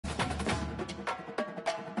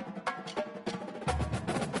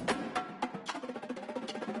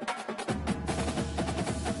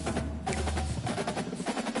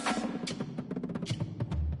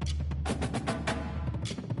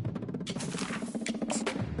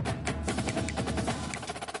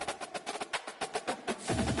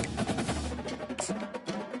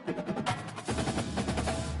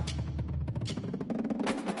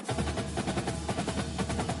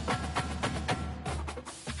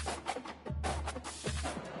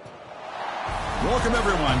Welcome,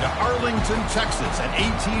 everyone, to Arlington, Texas at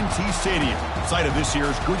AT&T Stadium, site of this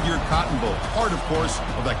year's Goodyear Cotton Bowl, part, of course,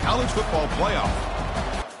 of the college football playoff.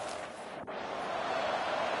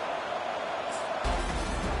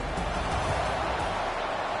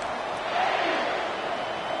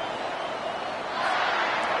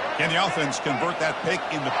 Can the offense convert that pick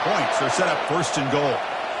into points or set up first and goal?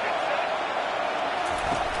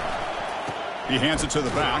 He hands it to the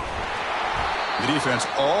back. The defense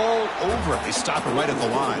all over it. They stop it right at the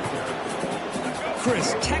line.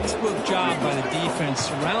 Chris, textbook job by the defense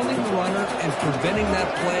surrounding the runner and preventing that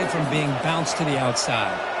play from being bounced to the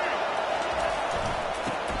outside.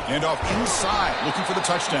 Hand off inside, looking for the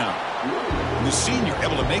touchdown. And the senior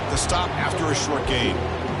able to make the stop after a short gain.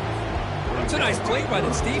 It's a nice play by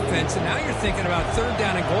this defense, and now you're thinking about third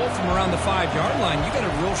down and goal from around the 5-yard line. You got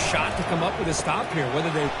a real shot to come up with a stop here.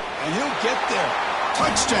 And he'll get there.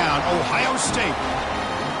 Touchdown, Ohio State.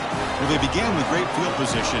 Well, they began with great field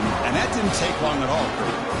position, and that didn't take long at all.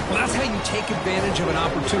 Well, that's how you take advantage of an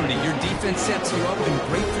opportunity. Your defense sets you up in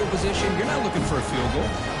great field position. You're not looking for a field goal.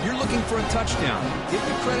 You're looking for a touchdown. Give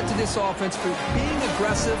the credit to this offense for being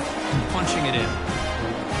aggressive and punching it in.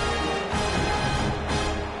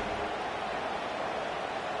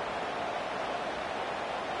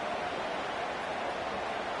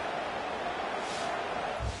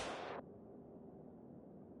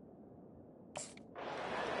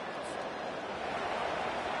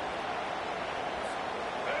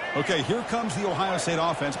 Okay, here comes the Ohio State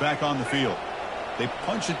offense back on the field. They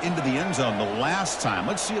punch it into the end zone the last time.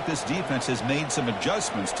 Let's see if this defense has made some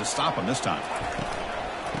adjustments to stop them this time.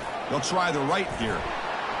 They'll try the right here.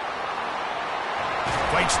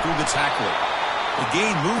 Fights through the tackler. The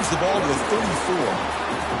gain moves the ball to the 34.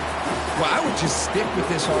 Well, I would just stick with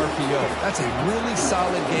this RPO. That's a really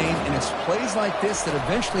solid game, and it's plays like this that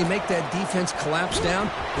eventually make that defense collapse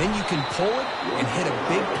down. Then you can pull it and hit a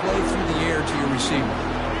big play through the air to your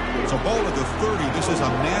receiver. So ball at the 30. This is a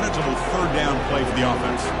manageable third down play for the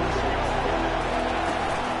offense.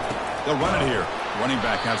 They'll run it here. Running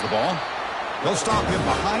back has the ball. They'll stop him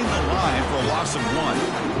behind the line for a loss of 1.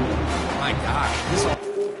 My gosh.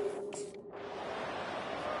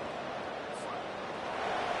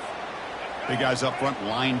 Big guys up front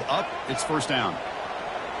lined up. It's first down.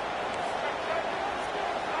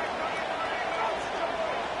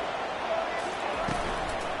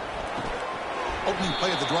 Opening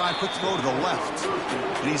play of the drive, quick throw to the left.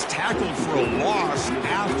 And he's tackled for a loss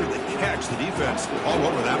after the catch. The defense all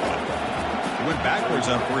over that one. He went backwards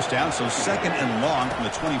on first down, so second and long from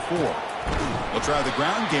the 24. They'll try the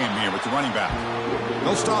ground game here with the running back.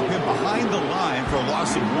 They'll stop him behind the line for a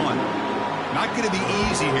loss of 1. Not going to be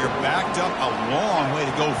easy here. Backed up a long way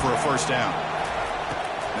to go for a first down.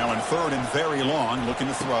 Now in third and very long, looking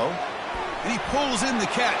to throw. And he pulls in the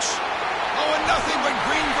catch. Oh, and nothing but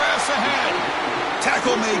green grass ahead.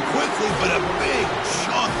 Tackle made quickly, but a big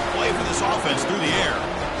chunk play for this offense through the air.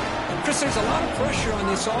 Chris, there's a lot of pressure on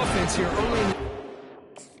this offense here early in.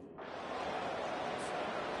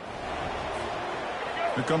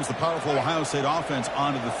 Here comes the powerful Ohio State offense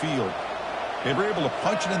onto the field. They were able to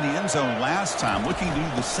punch it in the end zone last time, looking to do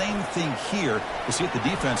the same thing here to see if the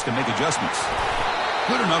defense can make adjustments.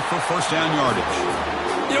 Good enough for first down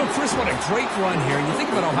yardage. You know, Chris, what a great run here. You think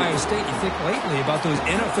about Ohio State, you think lately about those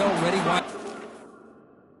NFL-ready wide.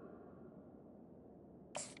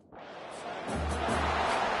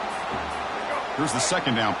 Here's the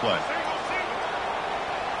second down play.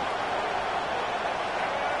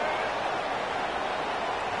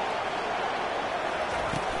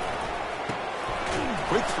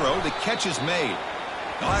 Quick throw, the catch is made.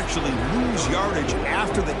 They'll actually lose yardage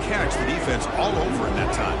after the catch. The defense all over it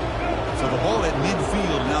that time. So the ball at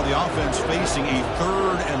midfield, now the offense facing a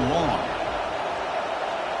third and long.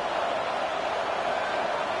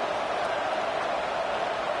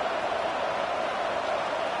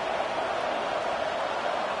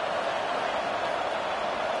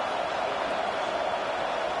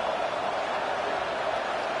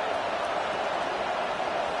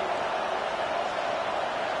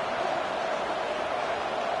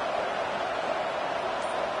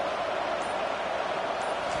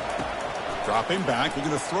 Dropping back,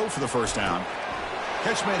 looking to throw for the first down.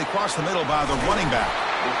 Catch made across the middle by the running back.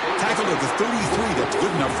 Tackled at the 33. That's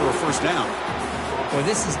good enough for a first down. Boy,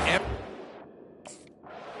 this is...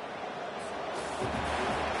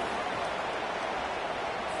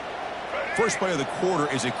 First play of the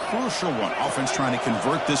quarter is a crucial one. Offense trying to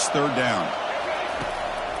convert this third down.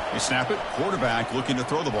 They snap it. Quarterback looking to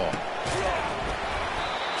throw the ball.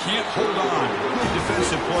 Can't hold on. Good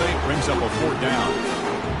defensive play. Brings up a fourth down.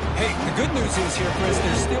 Hey, the good news is here, Chris,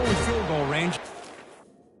 they're still in field goal range.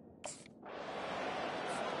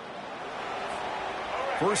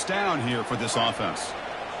 First down here for this offense.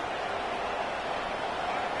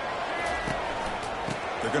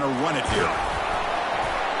 They're going to run it here.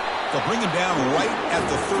 They'll bring him down right at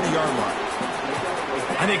the 30-yard line.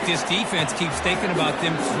 I think this defense keeps thinking about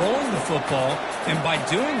them throwing the football, and by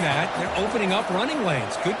doing that, they're opening up running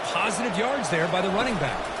lanes. Good positive yards there by the running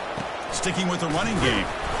back. Sticking with the running game.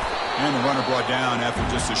 And the runner brought down after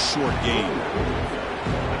just a short gain.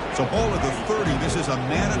 So ball at the 30. This is a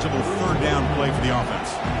manageable third down play for the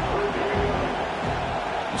offense.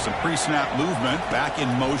 With some pre-snap movement, back in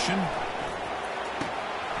motion.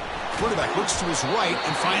 Quarterback looks to his right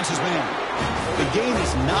and finds his man. The gain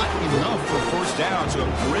is not enough for first down, so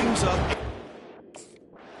it brings up...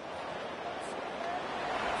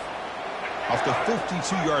 Off the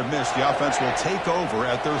 52-yard miss, the offense will take over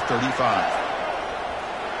at their 35.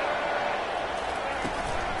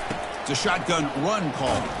 It's a shotgun run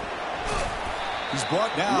call. He's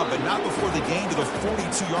brought down, but not before the gain to the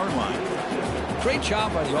 42-yard line. Great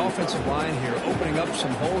job by the offensive line here, opening up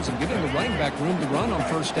some holes and giving the running back room to run on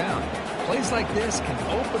first down. Plays like this can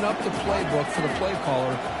open up the playbook for the play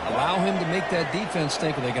caller, allow him to make that defense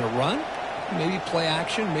think, are they going to run? Maybe play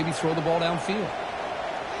action, maybe throw the ball downfield.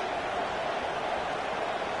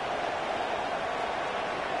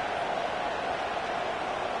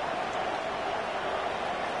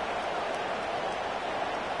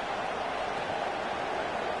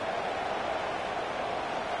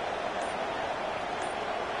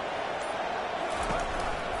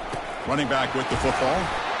 Running back with the football.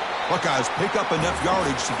 Buckeyes pick up enough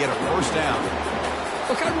yardage to get a first down.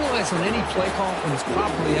 Look, I realize on any play call, when it's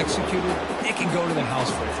properly executed, it can go to the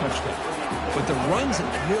house for a touchdown. But the runs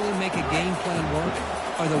that really make a game plan work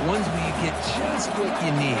are the ones where you get just what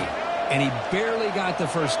you need. And he barely got the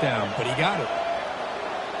first down, but he got it.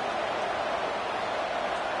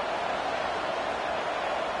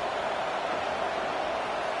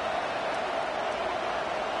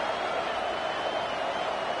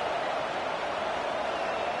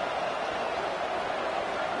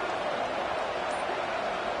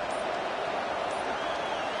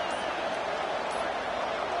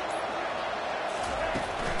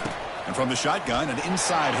 And from the shotgun, an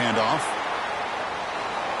inside handoff.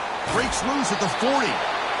 Breaks loose at the 40.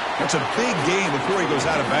 That's a big gain before he goes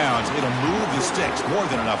out of bounds. It'll move the sticks more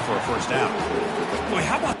than enough for a first down. Boy,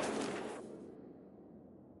 how about...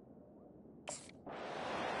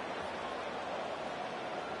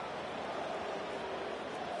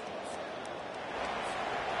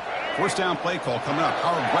 First down play call coming up.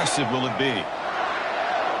 How aggressive will it be?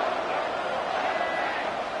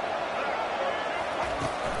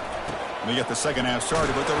 They get the second half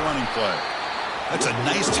started with a running play. That's a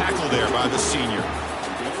nice tackle there by the senior.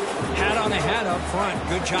 Hat on a hat up front.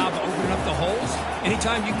 Good job opening up the holes.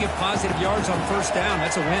 Anytime you can get positive yards on first down,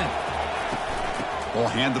 that's a win. Ball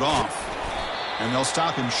handed off. And they'll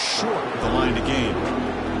stop him short of the line to gain.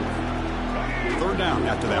 Third down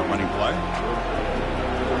after that running play.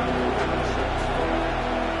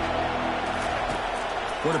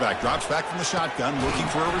 Quarterback drops back from the shotgun, looking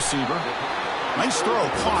for a receiver. Nice throw,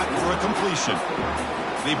 caught for a completion.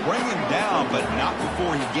 They bring him down, but not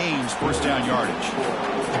before he gains first down yardage.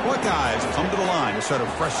 The Buckeyes come to the line to start a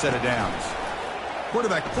fresh set of downs.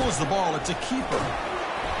 Quarterback pulls the ball. It's a keeper.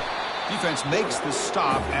 Defense makes the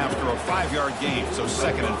stop after a 5-yard gain, so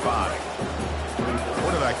 2nd and 5.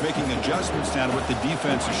 Quarterback making adjustments down to what the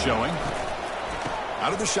defense is showing.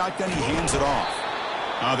 Out of the shotgun, he hands it off.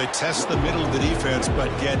 Now they test the middle of the defense, but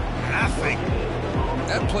get nothing.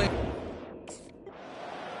 That play...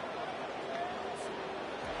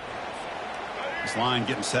 This line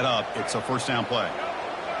getting set up. It's a first down play.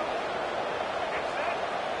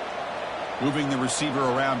 Moving the receiver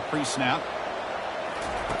around pre-snap.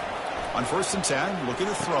 On 1st and 10, looking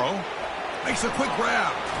to throw. Makes a quick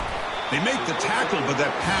grab. They make the tackle, but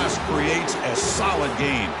that pass creates a solid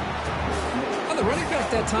gain. Well, the running back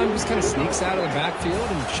that time just kind of sneaks out of the backfield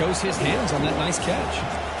and shows his hands on that nice catch.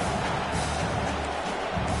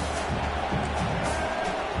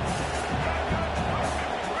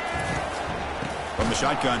 From the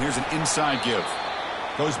shotgun, here's an inside give.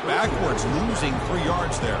 Goes backwards, losing 3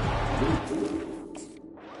 yards there.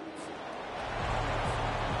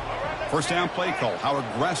 First down play call. How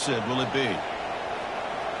aggressive will it be?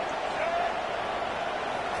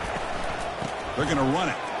 They're going to run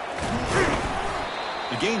it.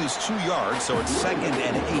 The gain is 2 yards, so it's 2nd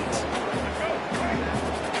and 8.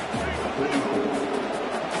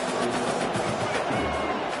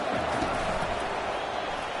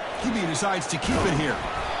 He decides to keep it here.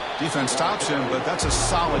 Defense stops him, but that's a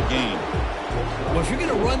solid gain. Well, if you're going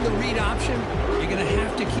to run the read option, you're going to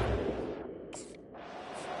have to keep...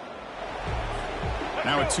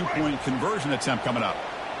 Now a two-point conversion attempt coming up.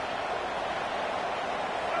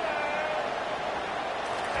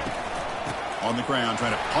 On the ground,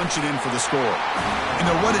 trying to punch it in for the score. And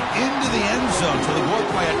they'll run it into the end zone so they go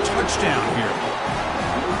up by a touchdown here.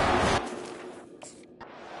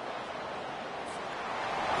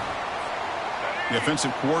 The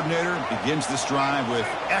offensive coordinator begins this drive with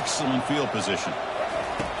excellent field position.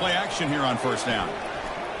 Play action here on first down.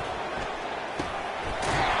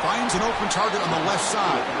 Finds an open target on the left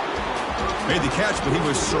side. Made the catch, but he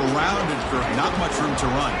was surrounded for not much room to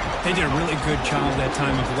run. They did a really good job that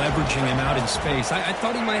time of leveraging him out in space. I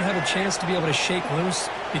thought he might have a chance to be able to shake loose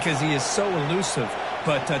because he is so elusive.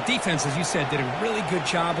 But defense, as you said, did a really good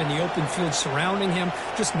job in the open field surrounding him.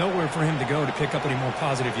 Just nowhere for him to go to pick up any more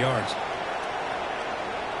positive yards.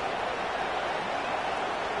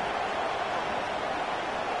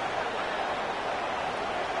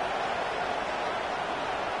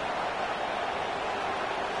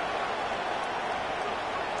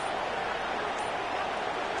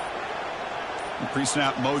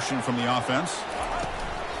 Pre-snap motion from the offense.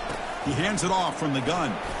 He hands it off from the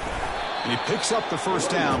gun. And he picks up the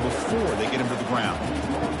first down before they get him to the ground.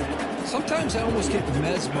 Sometimes I almost get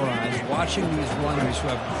mesmerized watching these runners who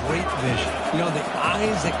have great vision. You know, the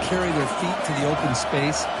eyes that carry their feet to the open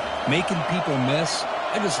space, making people miss.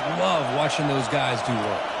 I just love watching those guys do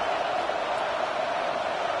work.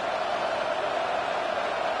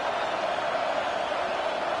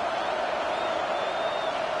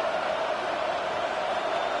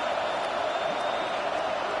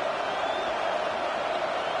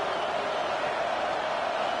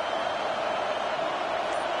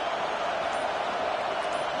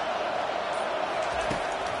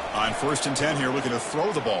 On 1st and 10 here, looking to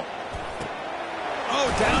throw the ball.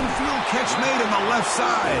 Oh, downfield catch made on the left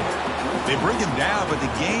side. They bring him down, but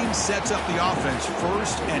the game sets up the offense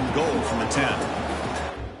 1st and goal from the 10.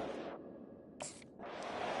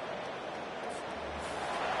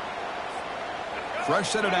 Fresh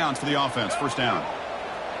set of downs for the offense. First down.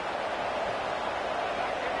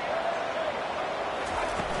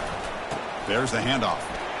 There's the handoff.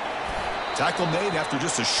 Tackle made after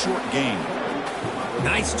just a short gain.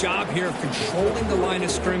 Nice job here of controlling the line of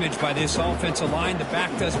scrimmage by this offensive line. The back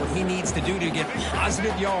does what he needs to do to get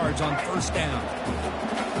positive yards on first down.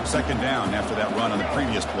 Second down after that run on the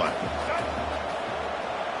previous play.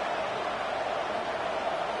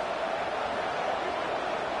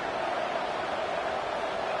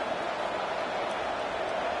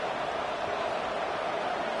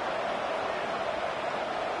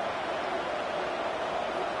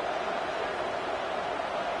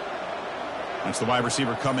 That's the wide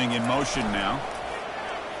receiver coming in motion now.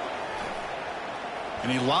 And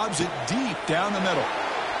he lobs it deep down the middle.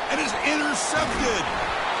 And is intercepted.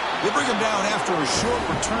 They bring him down after a short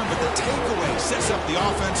return, but the takeaway sets up the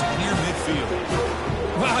offense near midfield.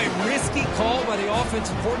 Wow, a risky call by the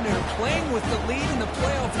offensive coordinator, playing with the lead in the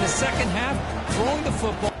playoff in the second half, throwing the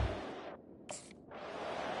football.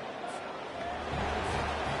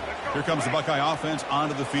 Here comes the Buckeye offense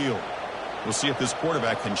onto the field. We'll see if this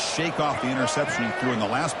quarterback can shake off the interception he threw in the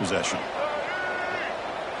last possession.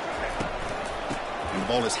 And the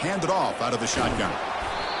ball is handed off out of the shotgun.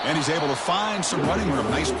 And he's able to find some running room.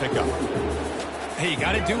 Nice pickup. Hey, you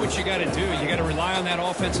got to do what you got to do. You got to rely on that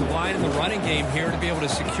offensive line in the running game here to be able to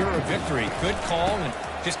secure a victory. Good call, and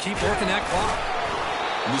just keep working that clock.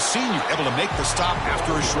 And the senior able to make the stop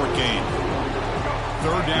after a short gain.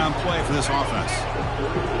 Third down play for this offense.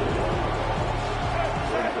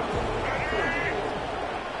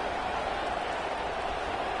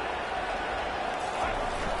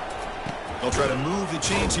 They'll try to move the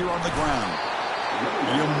chains here on the ground.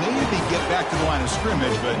 And he'll maybe get back to the line of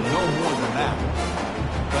scrimmage, but no more than that.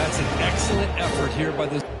 That's an excellent effort here by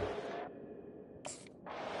the...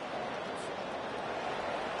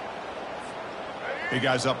 Big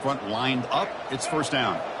guys up front lined up. It's first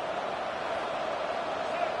down.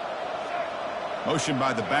 Motion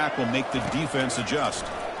by the back will make the defense adjust.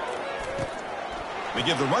 They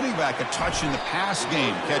give the running back a touch in the pass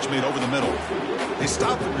game. Catch made over the middle. They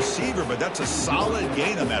stop the receiver, but that's a solid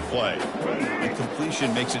gain on that play. And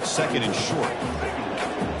completion makes it second and short.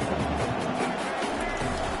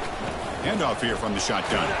 Handoff here from the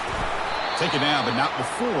shotgun. Take it down, but not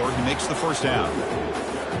before he makes the first down.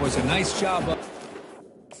 Was a nice job up.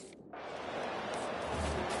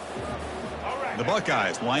 The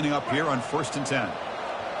Buckeyes lining up here on 1st and 10.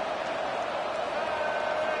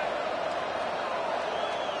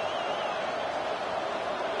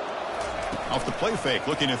 Off the play fake,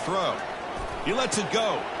 looking to throw. He lets it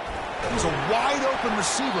go. He's a wide open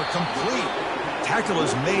receiver, complete. tackle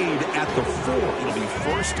is made at the 4. It'll be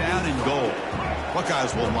first down and goal.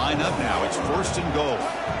 Buckeyes will line up now. It's first and goal.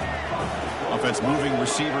 Offense moving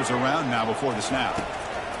receivers around now before the snap.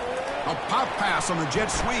 A pop pass on the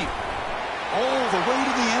jet sweep. All the way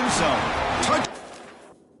to the end zone. Touch.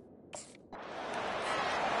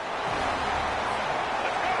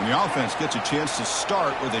 And the offense gets a chance to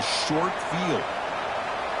start with a short field.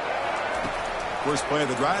 First play of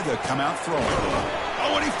the drive, they'll come out throwing.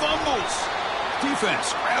 Oh, and he fumbles.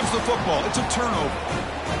 Defense grabs the football. It's a turnover.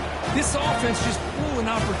 This offense just blew an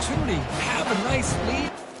opportunity. Have a nice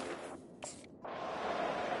lead.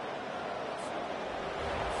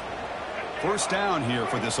 First down here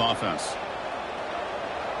for this offense.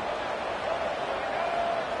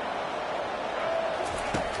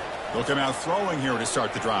 They'll come out throwing here to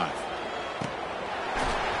start the drive.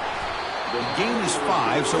 The gain is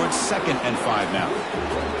 5, so it's 2nd and 5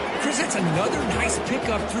 now. Chris, that's another nice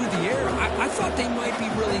pickup through the air. I thought they might be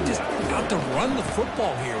really just out to run the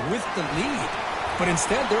football here with the lead. But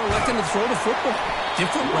instead, they're electing to throw the football.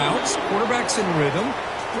 Different routes, quarterbacks in rhythm.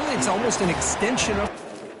 Really, it's almost an extension of...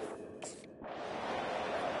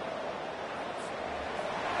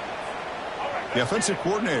 The offensive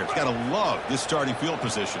coordinator's got to love this starting field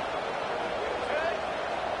position.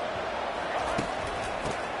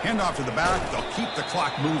 Handoff to the back. They'll keep the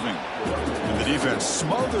clock moving. And the defense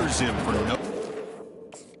smothers him for no...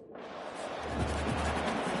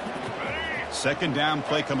 Second down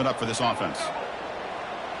play coming up for this offense.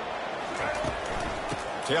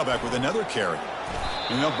 Tailback with another carry.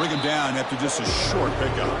 And they'll bring him down after just a short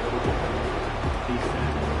pickup.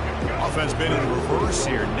 Offense been in reverse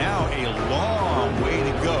here. Now a long way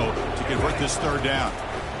to go to convert this third down.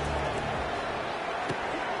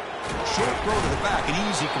 Short throw to the back, an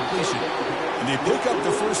easy completion. And they pick up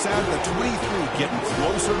the first down at the 23, getting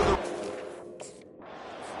closer to the...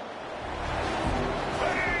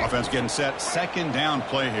 Offense getting set. Second down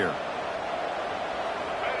play here.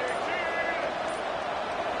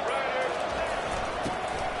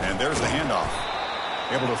 And there's the handoff.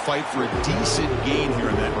 Able to fight for a decent gain here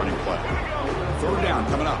in that running play. Third down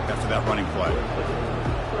coming up after that running play.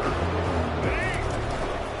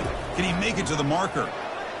 Can he make it to the marker?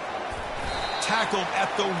 Tackled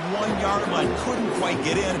at the 1-yard line. Couldn't quite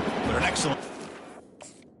get in, but an excellent...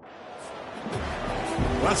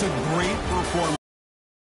 Well, that's a great performance.